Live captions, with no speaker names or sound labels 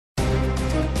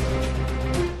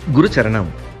குரு சரணம்.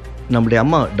 நம்முடைய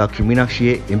அம்மா டாக்டர்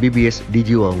மீனாட்சியே MBBS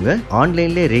DGO அவங்க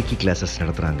ஆன்லைன்லேயே ரேக்கி கிளாஸஸ்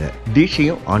நடத்துகிறாங்க.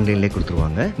 தீட்சையும் ஆன்லைன்லேயே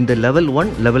கொடுத்துருவாங்க. இந்த லெவல்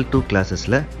 1 லெவல் 2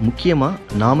 கிளாஸஸில் முக்கியமாக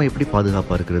நாம் எப்படி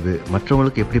பாதுகாப்பாக இருக்கிறது,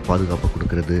 மற்றவங்களுக்கு எப்படி பாதுகாப்பு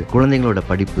கொடுக்கறது, குழந்தைங்களோட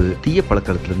படிப்பு, தீய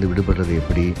பழக்கத்திலிருந்து விடுபடுறது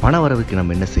எப்படி, பண வரவுக்கு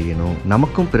நம்ம என்ன செய்யணும்,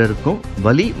 நமக்கும் பிறருக்கும்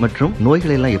வலி மற்றும்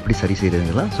நோய்களை எல்லாம் எப்படி சரி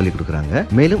செய்யறதுலாம் சொல்லிக் கொடுக்குறாங்க.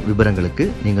 மேலும் விவரங்களுக்கு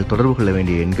நீங்கள் தொடர்பு கொள்ள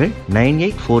வேண்டிய எண்கள்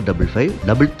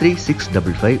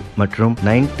 9845533655 மற்றும்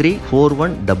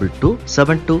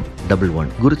 9341227211.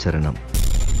 குரு சரணம்.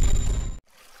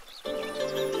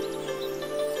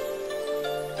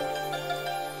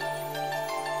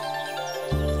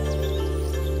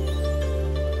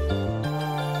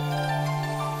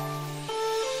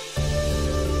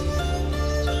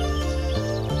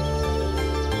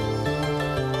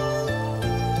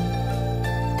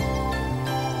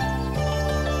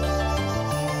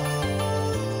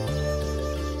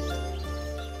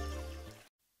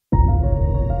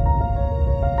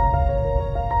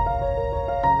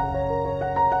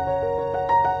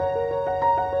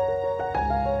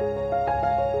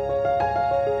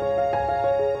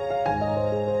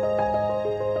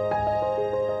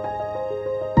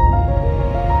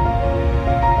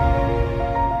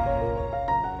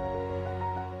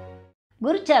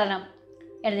 குருச்சரணம்.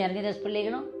 எனது Energynests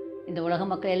பிள்ளைகளும் இந்த உலக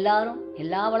மக்கள் எல்லாரும்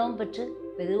எல்லா வளமும் பெற்று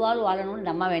பெருவாழ்வு வாழணும்னு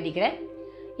நம்ம வேண்டிக்கிறேன்.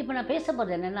 இப்போ நான் பேச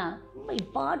போகிறது என்னென்னா, ரொம்ப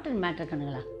important matter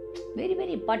கண்ணுங்களா. Very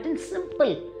very important,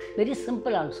 simple, very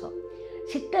simple also.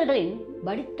 சித்தர்களின்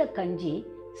வடித்த கஞ்சி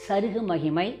சருகு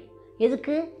மகிமை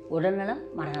எதுக்கு? உடல்நலம்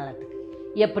மனநலத்துக்கு.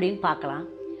 எப்படின்னு பார்க்கலாம்.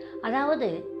 அதாவது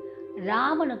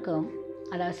ராமனுக்கும்,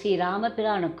 அதாவது ஸ்ரீ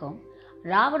ராமபிரானுக்கும்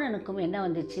ராவணனுக்கும் என்ன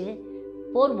வந்துச்சு?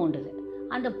 போர் மூண்டுது.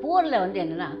 அந்த போரில்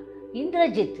என்னென்னா,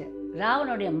 இந்திரஜித்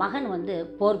ராவனுடைய மகன்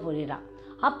போர் புரிகிறான்.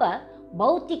 அப்போ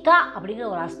பௌத்திகா அப்படிங்கிற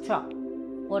ஒரு அஸ்திரம்,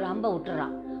 ஒரு அம்பை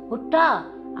விட்டுறான். விட்டா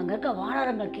அங்கே இருக்க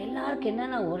வானரங்களுக்கு எல்லாருக்கும்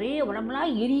என்னென்னா ஒரே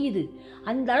உடம்புலாம் எரியுது.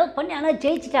 அந்த அளவு பண்ணி ஆனால்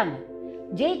ஜெயிச்சிட்டாங்க.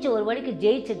 ஜெயிச்சு ஒரு வழிக்கு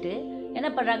ஜெயிச்சுட்டு என்ன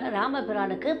பண்ணுறாங்க,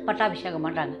 ராமபிரானுக்கு பட்டாபிஷேகம்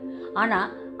பண்ணுறாங்க. ஆனால்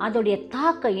அதோடைய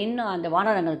தாக்கம் இன்னும் அந்த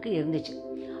வானரங்களுக்கு இருந்துச்சு.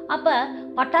 அப்போ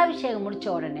பட்டாபிஷேகம் முடித்த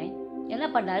உடனே என்ன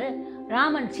பண்ணார்,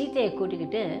 ராமன் சீத்தையை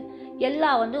கூட்டிக்கிட்டு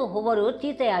எல்லாம் ஒவ்வொரு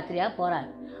தீர்த்த யாத்திரையாக போகிறார்.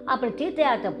 அப்படி தீர்த்த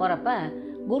யாத்திரை போகிறப்ப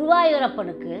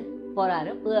குருவாயூரப்பனுக்கு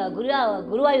போகிறாரு.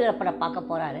 குருவாயூரப்பனை பார்க்க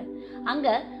போகிறாரு.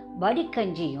 அங்கே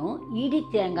வடிகஞ்சியும் இடி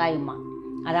தேங்காயுமா,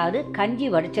 அதாவது கஞ்சி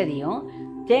வடித்ததையும்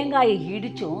தேங்காயை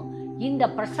இடித்தும் இந்த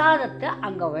பிரசாதத்தை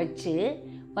அங்கே வச்சு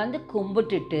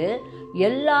கும்பிட்டுட்டு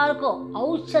எல்லாருக்கும்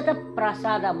ஔஷத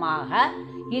பிரசாதமாக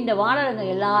இந்த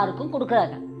வானரங்கள் எல்லாருக்கும்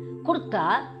கொடுக்குறாங்க. கொடுத்தா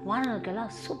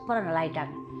வானரங்களுக்கெல்லாம் சூப்பராக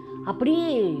நல்லாயிட்டாங்க. அப்படியே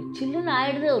சில்லுன்னு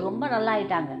ஆகிடுது, ரொம்ப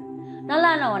நல்லாயிட்டாங்க.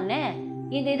 நல்லான உடனே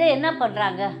இந்த இதை என்ன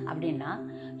பண்ணுறாங்க அப்படின்னா,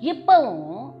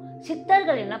 இப்போவும்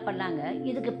சித்தர்கள் என்ன பண்ணாங்க,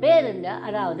 இதுக்கு பேர்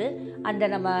அதாவது அந்த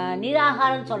நம்ம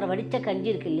நீராகாரம்னு சொல்கிற வடித்த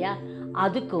கஞ்சி இருக்கு இல்லையா,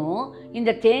 அதுக்கும்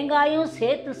இந்த தேங்காயும்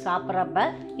சேர்த்து சாப்பிட்றப்ப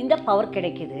இந்த பவர்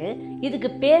கிடைக்கிது.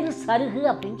 இதுக்கு பேர் சருகு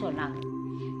அப்படின்னு சொன்னாங்க.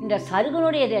 இந்த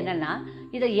சருகுனுடைய இது என்னென்னா,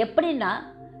 இதை எப்படின்னா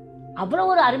அவ்வளோ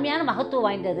ஒரு அருமையான மகத்துவம்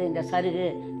வாய்ந்தது இந்த சருகு.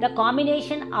 இந்த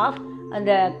காம்பினேஷன் ஆஃப்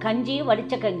அந்த கஞ்சியும்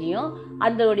வடித்த கஞ்சியும்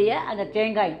அதோடைய அந்த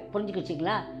தேங்காயும், புரிஞ்சுக்க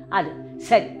வச்சிங்களா? அது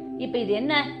சரி. இப்போ இது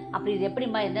என்ன அப்படி, இது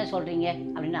எப்படிம்மா என்ன சொல்கிறீங்க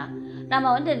அப்படின்னா, நம்ம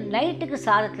நைட்டுக்கு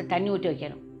சாதத்தில் தண்ணி ஊற்றி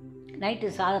வைக்கணும்.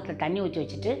 நைட்டு சாதத்தில் தண்ணி ஊற்றி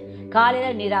வச்சுட்டு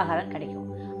காலையில் நீராகாரம் கிடைக்கும்.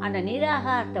 அந்த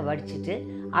நீராகாரத்தை வடிச்சிட்டு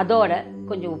அதோட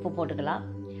கொஞ்சம் உப்பு போட்டுக்கலாம்.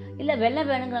 இல்லை வெல்லம்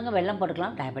வேணுங்கிறவங்க வெல்லம்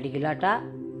போட்டுக்கலாம், டயபெட்டிக் இல்லாட்டா,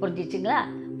 புரிஞ்சிச்சிங்களா?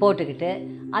 போட்டுக்கிட்டு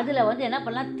அதில் என்ன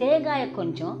பண்ணலாம், தேங்காயை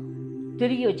கொஞ்சம்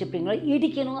திருகி வச்சுப்பீங்களோ,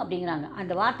 இடிக்கணும் அப்படிங்கிறாங்க.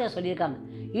 அந்த வார்த்தையை சொல்லியிருக்காங்க,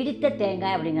 இடித்த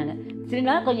தேங்காய் அப்படிங்கிறாங்க.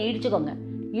 திருநாள் கொஞ்சம் இடிச்சுக்கோங்க.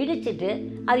 இடிச்சிட்டு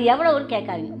அது எவ்வளோன்னு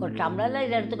கேட்காதீங்க. ஒரு டம்ளரில்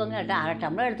இதை எடுத்துக்கோங்க, இல்லாட்டா அரை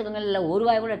டம்ளர் எடுத்துக்கோங்க, இல்லை ஒரு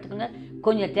வாய் கூட எடுத்துக்கோங்க.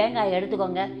 கொஞ்சம் தேங்காயை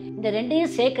எடுத்துக்கோங்க. இந்த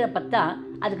ரெண்டையும் சேர்க்குறப்ப தான்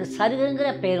அதுக்கு சருகுங்கிற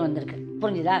பேர் வந்திருக்கு.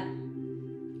 புரிஞ்சுதா?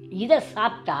 இதை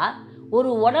சாப்பிட்டா ஒரு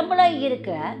உடம்புல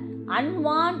இருக்கிற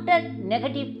unwanted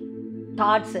negative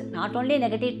thoughts, not only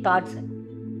negative thoughts,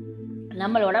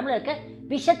 நம்ம உடம்புல இருக்க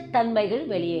விஷத்தன்மைகள்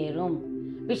வெளியேறும்.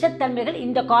 விஷத்தன்மைகள்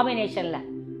இந்த காம்பினேஷனில்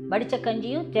வடித்த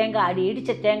கஞ்சியும் தேங்காய்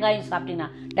இடித்த தேங்காயும் சாப்பிட்டீங்கன்னா,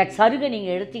 தட் சருகை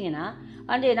நீங்கள் எடுத்தீங்கன்னா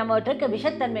நம்மகிட்ட இருக்க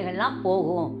விஷத்தன்மைகள்லாம்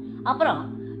போகும். அப்புறம்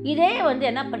இதே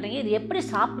என்ன பண்ணுறீங்க, இது எப்படி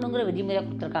சாப்பிடணுங்கிற விதிமுறையாக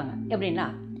கொடுத்துருக்காங்க. எப்படின்னா,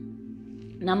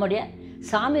 நம்முடைய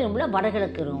சாமி ரூமில்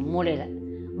வடகிழக்கு மூலையில்,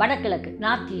 வடகிழக்கு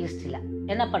நார்த் ஈஸ்டில்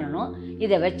என்ன பண்ணணும்,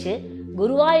 இதை வச்சு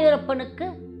குருவாயூரப்பனுக்கு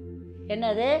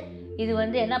என்னது இது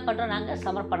என்ன பண்ணுறோம், நாங்கள்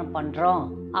சமர்ப்பணம் பண்ணுறோம்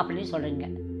அப்படின்னு சொல்கிறீங்க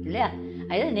இல்லையா?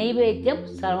 அதாவது நெய்வேத்தியம்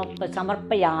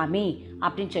சமர்ப்பயாமி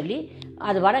அப்படின்னு சொல்லி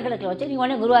அது வடகிழக்கில் வச்சு நீங்கள்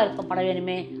உடனே குருவாயூரப்பன் படம்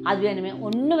வேணுமே, அது வேணுமே,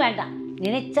 ஒன்றும் வேண்டாம்,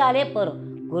 நினைச்சாலே போகிறோம்.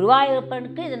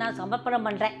 குருவாயூரப்பனுக்கு இதை நான் சமர்ப்பணம்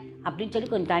பண்ணுறேன் அப்படின்னு சொல்லி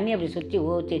கொஞ்சம் தண்ணி அப்படி சுற்றி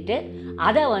ஊற்றிட்டு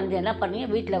அதை வந்து என்ன பண்ணுவீங்க,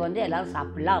 வீட்டில் வந்து எல்லோரும்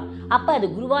சாப்பிட்லாம். அப்போ அது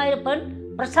குருவாயூரப்பன்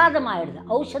பிரசாதம் ஆகிடுது,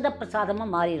 ஔஷத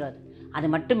பிரசாதமாக மாறிடுறது. அது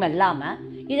மட்டும் இல்லாமல்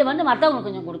இதை வந்து மற்றவங்களுக்கு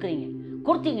கொஞ்சம்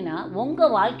கொடுத்தீங்கன்னா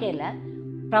உங்கள் வாழ்க்கையில்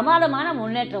பிரமாதமான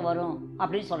முன்னேற்றம் வரும்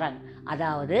அப்படின்னு சொல்கிறாங்க.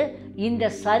 அதாவது இந்த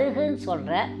சருகுன்னு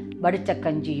சொல்கிற வடித்த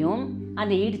கஞ்சியும்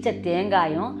அந்த இடித்த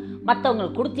தேங்காயும்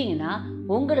மற்றவங்களுக்கு கொடுத்தீங்கன்னா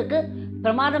உங்களுக்கு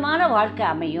பிரமாதமான வாழ்க்கை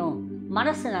அமையும்,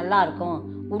 மனசு நல்லா இருக்கும்,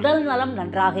 உடல் நலம்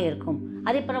நன்றாக இருக்கும்.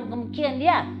 அது இப்போ நமக்கு முக்கியம்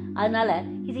இல்லையா? அதனால்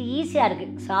இது ஈஸியாக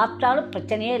இருக்குது, சாப்பிட்டாலும்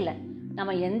பிரச்சனையே இல்லை.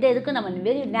 நம்ம எந்த இதுக்கும் நம்ம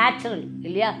வெரி நேச்சுரல்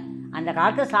இல்லையா? அந்த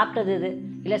காலத்தில் சாப்பிட்டது இது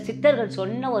இல்லை, சித்தர்கள்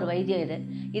சொன்ன ஒரு வைத்தியம்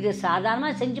இது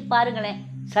சாதாரணமாக செஞ்சு பாருங்களேன்.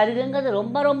 சருகுங்கிறது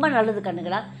ரொம்ப ரொம்ப நல்லது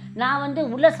கண்ணுங்களா. நான் வந்து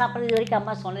உள்ளே சாப்பிட்றது இது வரைக்கும்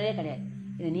அம்மா சொன்னதே கிடையாது.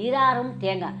 இது நீராறும்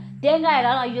தேங்காய்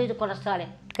எல்லாரும் ஐயோ இது கொலஸ்ட்ராலே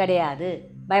கிடையாது,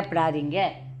 பயப்படாதீங்க.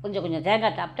 கொஞ்சம்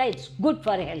தேங்காய் சாப்பிட்டா இட்ஸ் குட்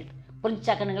ஃபார் ஹெல்த்.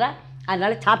 புரிஞ்சா கண்ணுங்களா?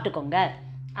 அதனால் சாப்பிட்டுக்கோங்க.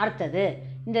 அடுத்தது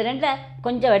இந்த ரெண்டில்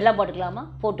கொஞ்சம் வெல்லம் போட்டுக்கலாமா,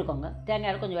 போட்டுக்கோங்க.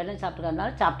 தேங்காயில் கொஞ்சம் வெல்லம் சாப்பிட்டுக்கிறதுனால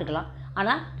சாப்பிட்டுக்கலாம்.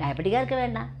 ஆனால் டயபெட்டிக்காக இருக்க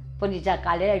வேண்டாம். புரிஞ்சிச்சா?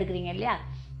 காலையில் எடுக்கிறீங்க இல்லையா,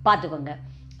 பார்த்துக்கோங்க.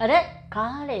 அதை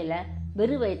காலையில்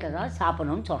வெறும் வயிற்றில் தான்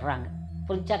சாப்பிடணும்னு சொல்கிறாங்க.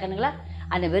 புரிஞ்சா கண்ணுங்களா?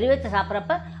 அந்த வெறும் வயிற்றை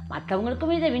சாப்பிட்றப்ப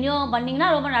மற்றவங்களுக்கும் இதை விநியோகம் பண்ணிங்கன்னா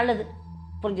ரொம்ப நல்லது.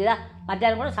 புரிஞ்சுதா?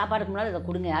 மத்தியானம் கூட சாப்பாடுக்கு முன்னாடி இதை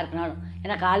கொடுங்க யாருக்குனாலும்.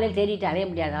 ஏன்னா காலையில் தேடிட்டு அலைய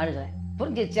முடியாத ஆளுகளை.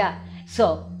 புரிஞ்சிச்சா? ஸோ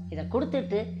இதை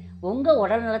கொடுத்துட்டு உங்கள்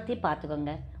உடல் நலத்தை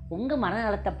பார்த்துக்கோங்க, உங்கள்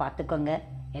மனநலத்தை பார்த்துக்கோங்க.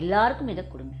 எல்லாருக்கும் இதை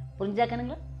கொடுங்க. புரிஞ்சா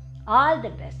கண்ணுங்களா? All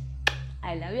the best.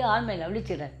 I love you all my lovely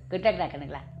children. Good night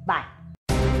கண்ணுங்களா. பாய்.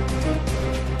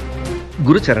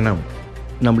 குரு சரணம்.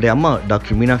 நம்முடைய அம்மா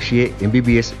டாக்டர் மீனாட்சியே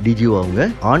MBBS DGO அவங்க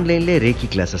ஆன்லைன்லேயே ரேக்கி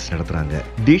கிளாஸஸ் நடத்துகிறாங்க.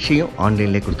 தீட்சையும்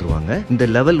ஆன்லைன்லேயே கொடுத்துருவாங்க. இந்த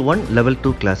லெவல் 1 லெவல்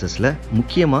 2 கிளாஸஸில்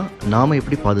முக்கியமாக நாம்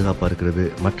எப்படி பாதுகாப்பாக இருக்கிறது,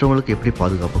 மற்றவங்களுக்கு எப்படி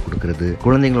பாதுகாப்பாக கொடுக்கறது,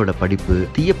 குழந்தைங்களோட படிப்பு,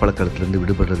 தீய பழக்கத்திலிருந்து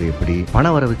விடுபடுறது எப்படி, பண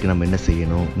வரவுக்கு நம்ம என்ன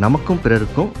செய்யணும், நமக்கும்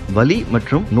பிறருக்கும் வலி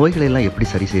மற்றும் நோய்களை எல்லாம் எப்படி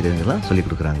சரி செய்யறதுலாம் சொல்லிக்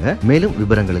கொடுக்குறாங்க. மேலும்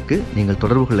விவரங்களுக்கு நீங்கள்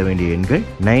தொடர்பு கொள்ள வேண்டிய எண்கள்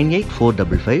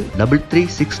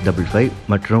 9845533655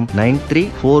 மற்றும்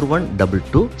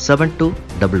 9341227211.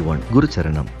 குரு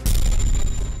சரணம்.